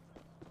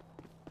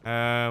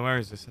 Where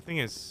is this? I think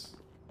it's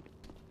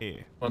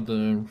here. On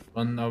the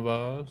front of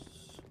us.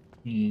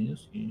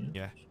 Yes, yes.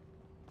 Yeah.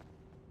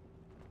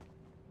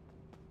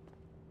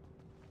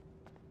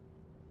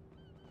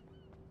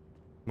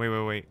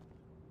 Wait.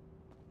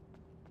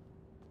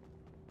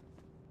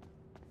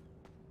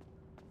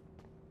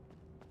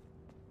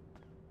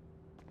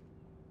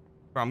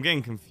 Bro, I'm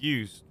getting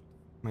confused.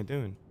 What am I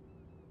doing?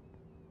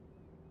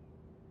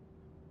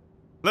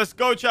 Let's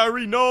go,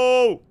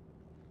 Charino!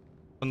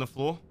 On the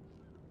floor.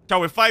 Chow,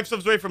 we're 5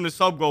 subs away from the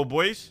sub goal,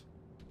 boys.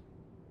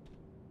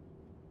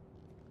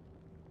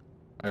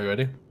 Are you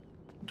ready?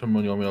 Turn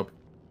on, you want me up?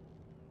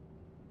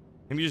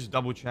 Let me just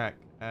double check.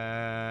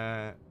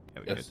 Yeah,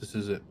 Yes, this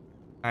is it.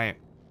 Alright.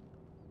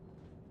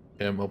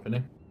 Okay, I'm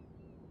opening.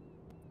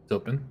 It's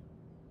open.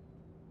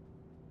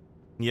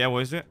 Yeah,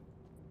 what is it?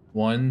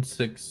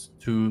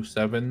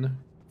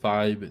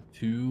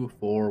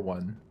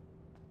 16275241.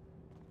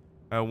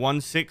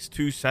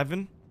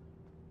 1627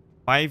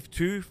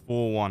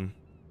 5241.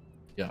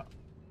 Yeah.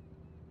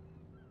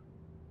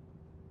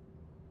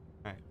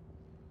 Alright.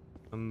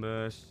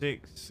 Number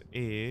 6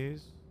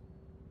 is.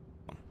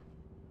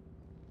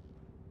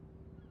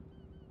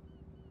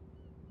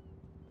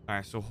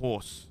 Alright, so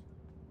horse.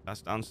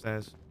 That's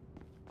downstairs.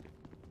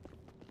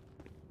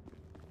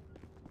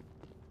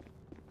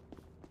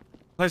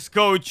 Let's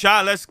go,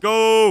 chat. Let's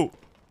go.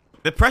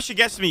 The pressure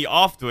gets me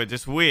afterwards.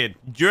 It's weird.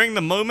 During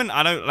the moment,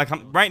 I don't like.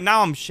 Right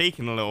now, I'm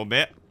shaking a little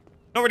bit.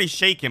 Not really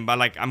shaking, but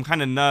like I'm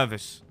kind of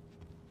nervous.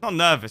 Not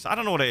nervous. I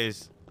don't know what it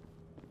is.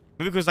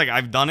 Maybe because like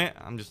I've done it.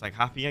 I'm just like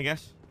happy, I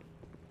guess.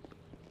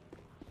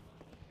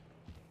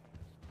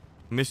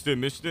 Missed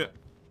it.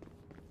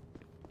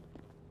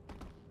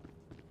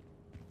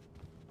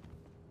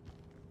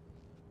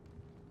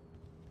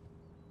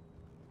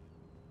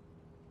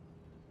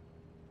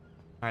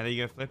 Alright, there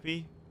you go,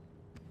 Flippy.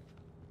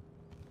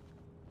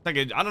 It's like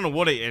I don't know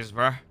what it is,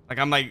 bro. Like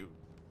I'm like,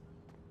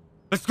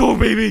 let's go,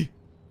 baby.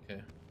 Okay.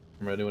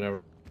 I'm ready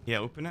whenever. Yeah,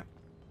 open it.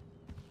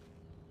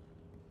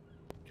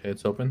 Okay,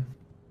 it's open.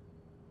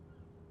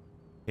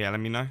 Yeah, let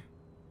me know.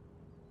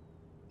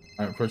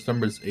 Alright, first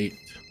number is 8.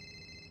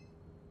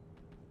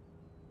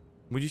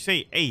 Would you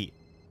say 8?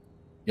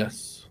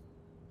 Yes.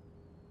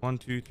 1,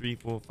 2, 3,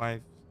 4,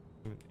 5,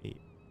 7, 8.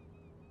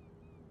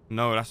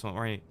 No, that's not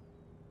right.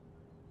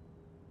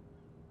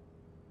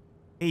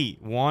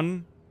 8.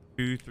 1,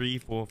 2, 3,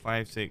 4,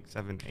 5, 6,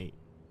 7, 8.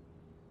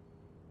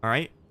 All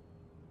right.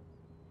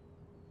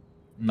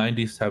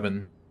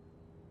 97.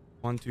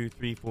 1, 2,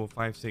 3, 4,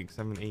 5, 6,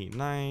 7, 8,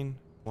 9.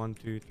 1,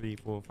 2, 3,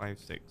 4, 5,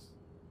 6.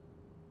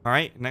 All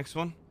right. Next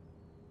one.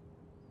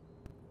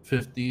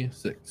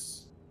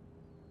 56.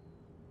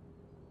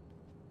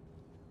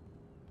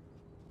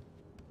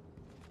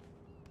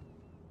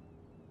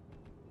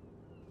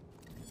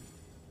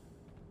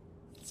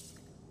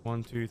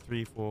 1, 2,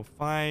 3, 4,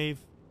 5.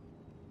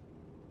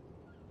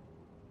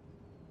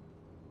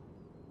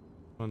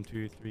 1,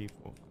 2, 3,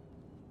 4, 5.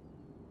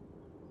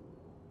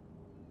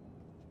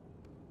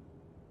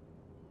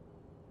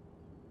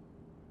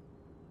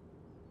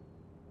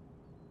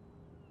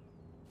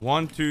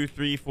 One, 2,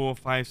 3, 4,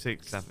 5,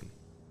 6, 7.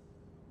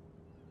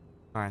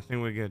 All right, I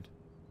think we're good.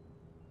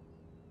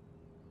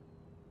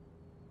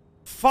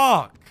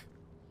 Fuck!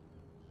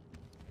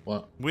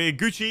 What? We're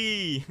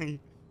Gucci!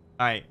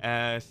 All right,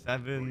 Oh,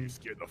 7. you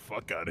scared the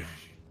fuck out of me.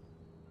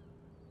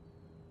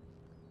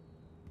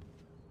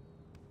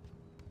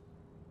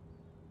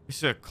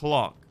 It's a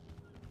clock.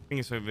 I think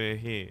it's over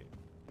here.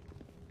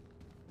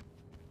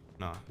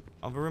 Nah.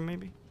 Other room,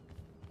 maybe?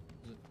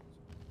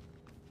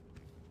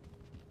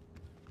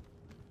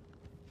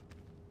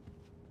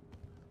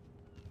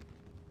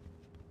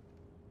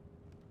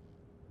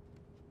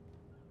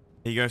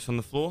 Here you go, it's on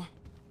the floor.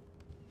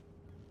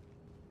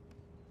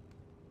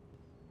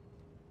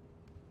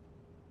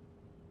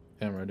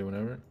 I'm ready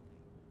whenever.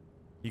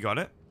 You got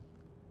it?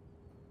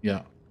 Yeah.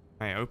 All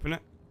right, open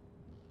it.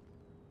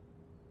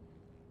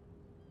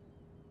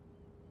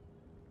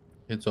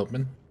 It's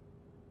open.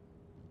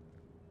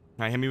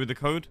 All right, hit me with the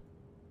code.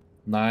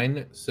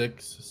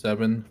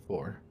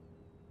 9674.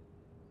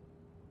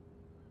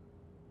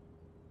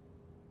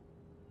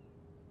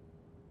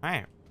 All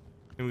right.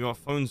 Then we got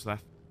phones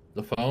left.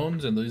 The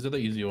phones, and these are the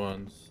easy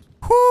ones.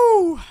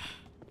 Whoo!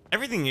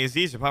 Everything is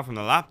easy apart from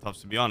the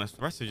laptops, to be honest.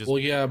 The rest are just Well,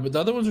 yeah, but the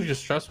other ones are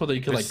just stressful that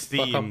you can the like fuck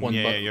up Steam. one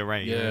Yeah, button. you're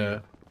right. Yeah.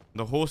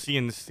 The horsey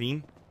and the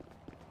Steam.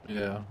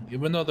 Yeah.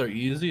 Even though they're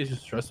easy, it's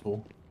just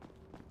stressful.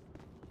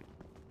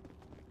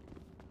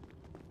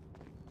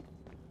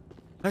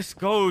 Let's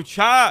go,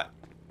 chat.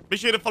 Be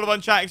sure to follow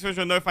on chat,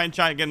 especially on notify and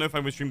chat. Get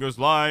notified when stream goes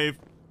live.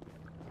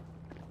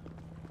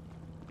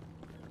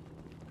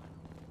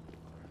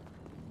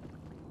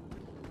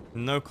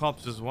 No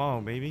cops as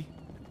well, baby.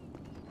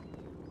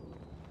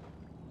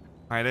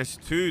 All right, there's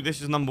 2.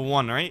 This is number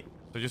 1, right?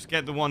 So just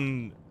get the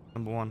one,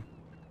 number 1.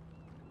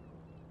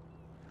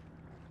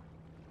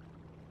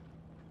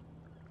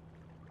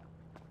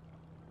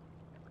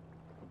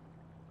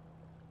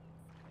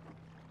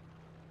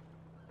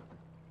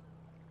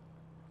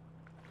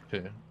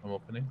 Okay, I'm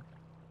opening.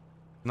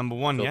 Number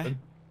 1, It's yeah? open.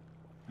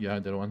 Yeah, I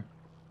did one.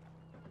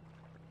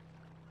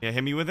 Yeah,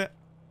 hit me with it.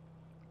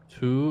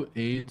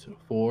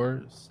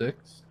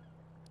 2846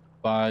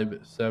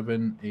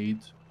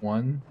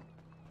 5781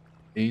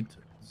 80.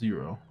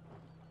 All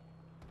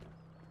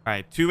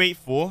right,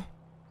 284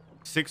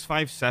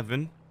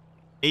 657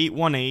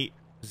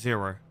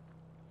 8180.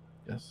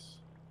 Yes.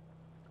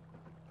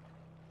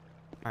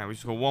 All right, we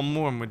just got one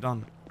more and we're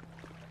done.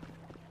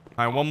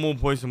 All right, one more,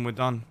 boys, and we're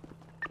done.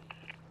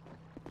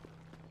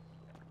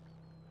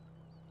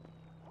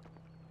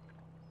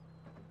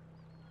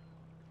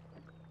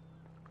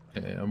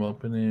 Okay, I'm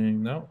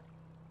opening now.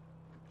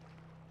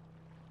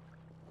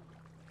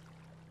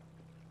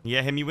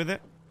 Yeah, hit me with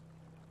it.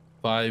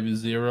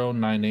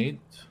 5098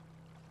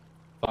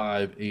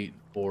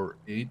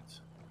 5848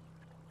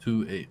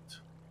 28.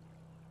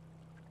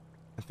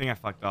 I think I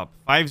fucked up.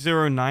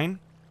 509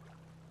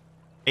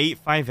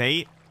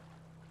 858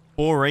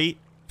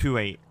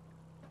 4828.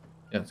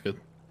 Yeah, it's good.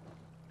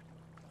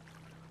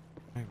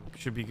 All right,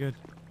 should be good.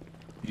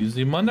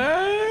 Easy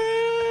money.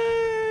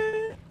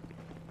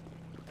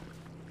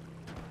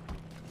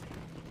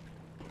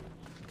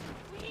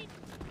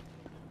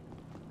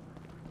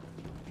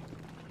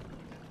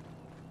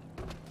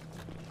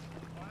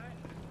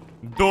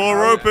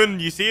 Door open.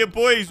 You see it,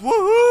 boys?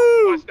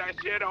 Woohoo! Bust that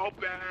shit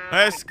open.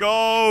 Let's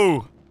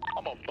go.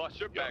 I'm gonna bust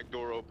your back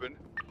door open.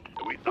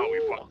 We thought we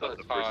fucked up that's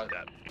the first hot.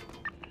 step.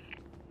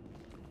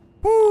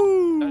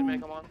 Woo!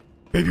 Man, come on.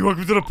 Baby,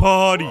 welcome to the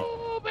party.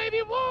 Oh, baby,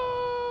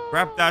 whoa!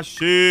 Grab that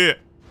shit.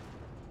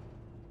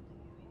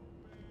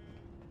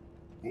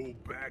 Go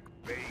back,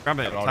 baby. Grab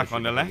it. Attack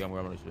on the left. I'm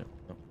grabbing this shit.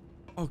 Yep.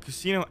 Oh,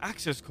 casino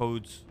access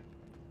codes.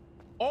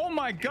 Oh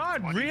my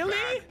god, Money really?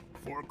 back,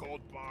 4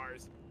 gold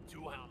bars, 2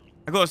 helmets.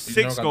 I got never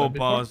 6 got gold that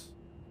before? bars.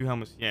 2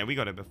 helmets. Yeah, we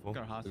got it before.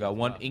 We got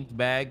 1 inked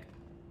bag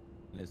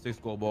and then 6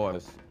 gold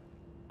bars.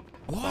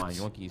 What? Fine,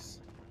 Yankees.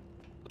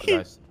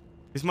 Guys,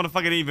 This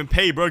motherfucker didn't even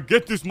pay, bro.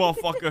 Get this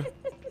motherfucker.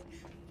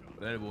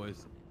 there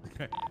boys.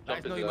 Nice Jump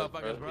knowing into you that,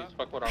 motherfuckers, bro. He's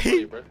fucking with our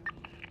money, bro.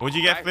 What'd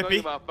you get, Nice knowing Flippy?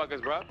 you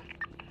motherfuckers, bro.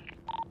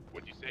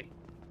 What'd you say?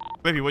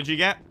 Flippy, what'd you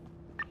get?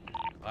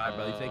 Alright,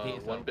 brother, you take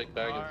it. 1 big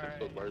bag and 6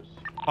 gold bars.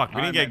 Fuck,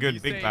 we didn't get man, be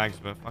good big safe. bags,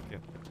 but fuck it.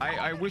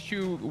 I wish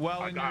you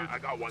well in your I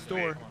got one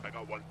store. big. I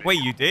got one big. Wait,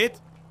 you did?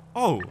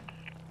 Oh,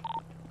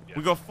 Yeah.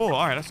 we got 4.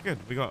 All right, that's good.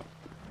 We got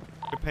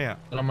good payout.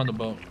 But I'm on the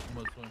boat. I'm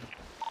on the swim.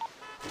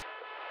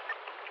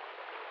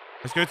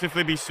 Let's go to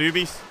Flibby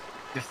Subies.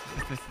 Yes,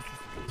 yes, yes, yes.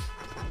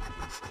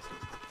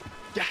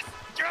 Yes,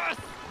 yes.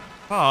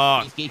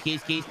 Fuck.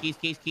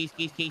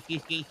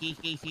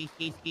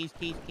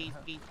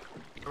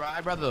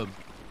 Right, brother.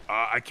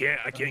 I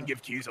can't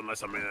give keys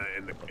unless I'm in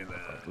the.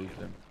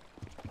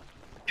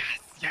 Yes,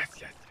 yes, yes,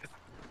 yes.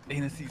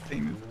 Hennessy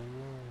famous.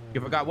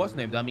 You forgot what's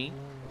name, dummy.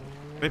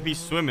 Flibby's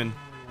swimming.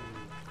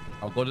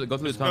 I'll go through the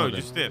Let's tunnel. go,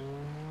 then. just dip.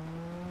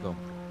 Go.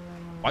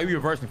 Why are you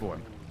reversing for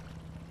him?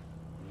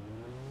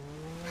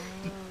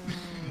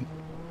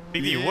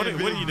 Big D, what are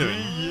you doing?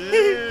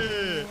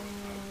 Yeah.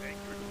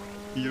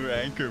 You're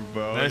anchored,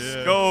 bro. Let's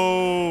yeah.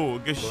 go.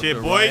 Good Go to shit,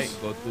 the boys. right,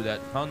 go through that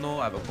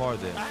tunnel. I have a car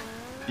there.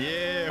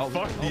 Yeah, Oh,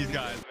 fuck oh, these oh.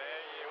 guys,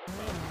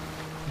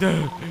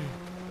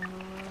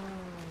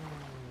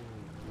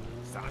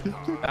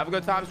 Have a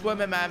good time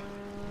swimming, man.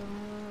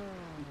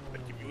 I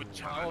give you a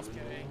chance.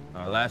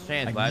 Last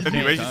chance. man. Last Have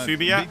you chance. raised your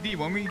Subi yet? Big D,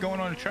 when we going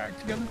on a track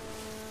together?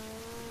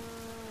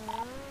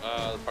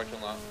 The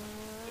parking lot.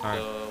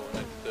 Alright.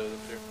 Next to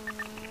this here.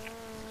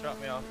 Drop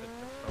me off at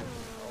the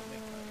I'll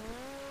make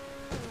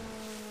that.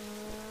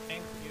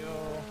 Thank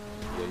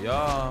you.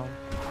 Yeah.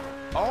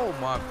 Oh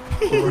my.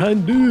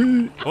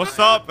 Randy. What's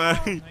up?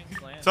 Thanks,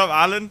 What's up,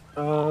 Alan?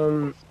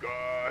 God.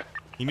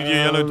 You need your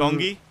yellow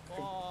dongi?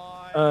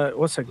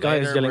 What's that guy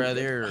is Later, yelling?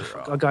 brother.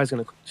 A guy's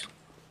gonna.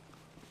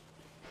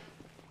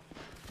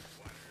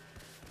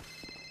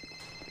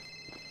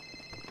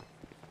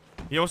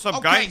 Yo, what's up,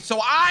 Okay, guy? so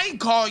I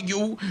call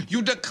you,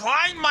 you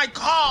decline my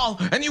call,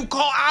 and you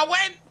call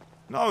Owen?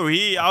 No,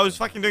 I was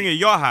fucking doing a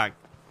yacht hack.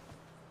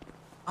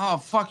 Oh,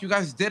 fuck, you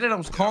guys did it? I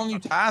was calling you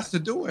to ask to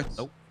do it.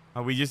 Nope.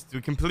 We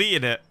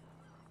completed it.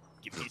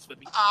 Give keys for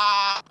me.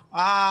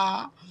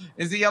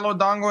 Is the yellow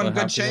dongo in What good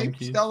happened, shape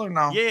Monkey? still or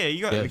no? Yeah,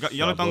 you got, Yes,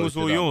 yellow I'll go dongle's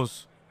all sit down.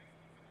 yours.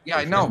 Yeah,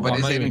 I know, but I'm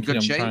is not it in even good kidding,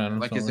 I'm shape? trying, I'm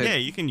Like, is sorry. Yeah, it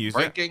you can use it.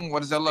 breaking? What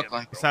does that look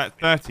like? It's at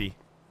 30.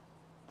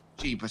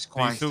 Jeepers So you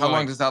Christ. still How got, long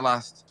like- does that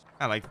last?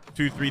 Yeah, like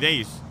 2-3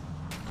 days.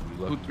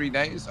 2-3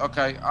 days?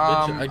 Okay.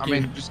 I I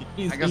mean, can't- just,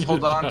 I guess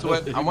hold on to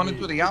it. I want to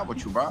do the yacht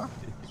with you, bro.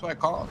 That's what I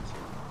called.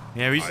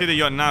 Yeah, we see the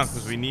yacht now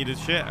because we needed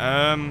shit.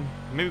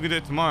 Maybe we could do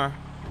it tomorrow.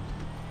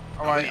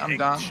 All right, I'm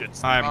done. All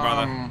right,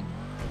 brother.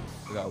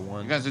 I got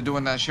one. You guys are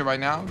doing that shit right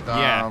now? The,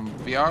 Yeah.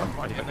 VR?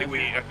 I think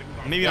we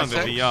Maybe not the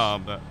That's it? VR,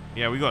 but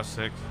yeah, we got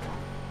 6.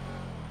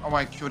 All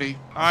right, cutie.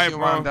 All I'll right, see you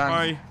when bro. I'm done.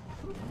 Bye.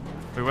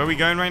 Wait, where are we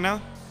going right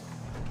now?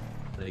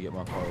 Let me get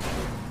my car. All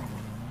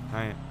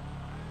right.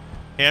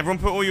 Hey, everyone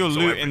put all your So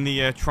loot in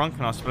the trunk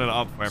and I'll split it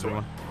up for So-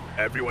 everyone.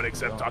 everyone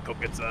except Taco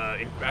gets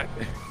ink back.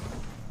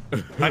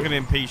 I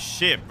couldn't pay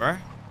shit, bro.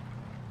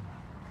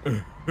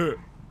 Look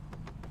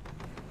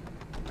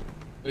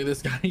at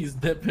this guy. He's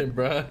dipping,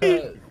 bro.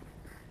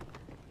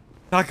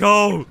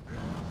 Taco!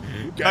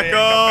 Get in,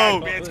 Taco!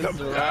 come back, man, come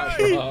This back.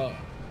 rap,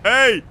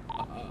 Hey!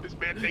 This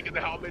man taking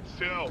the helmets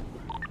too.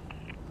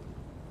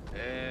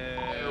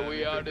 And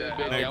we are this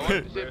bitch. I want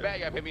to sit back.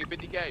 You gotta pay me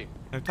 50K.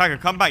 No, Tiger,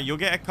 come back. You'll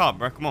get a cup,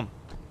 bro. Come on.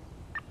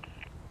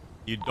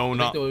 You I donut.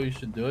 think the way we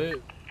should do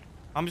it.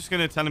 I'm just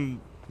gonna tell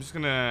him. I'm just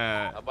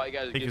gonna How about you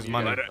guys take give his me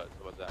money. your cut?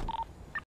 How about that?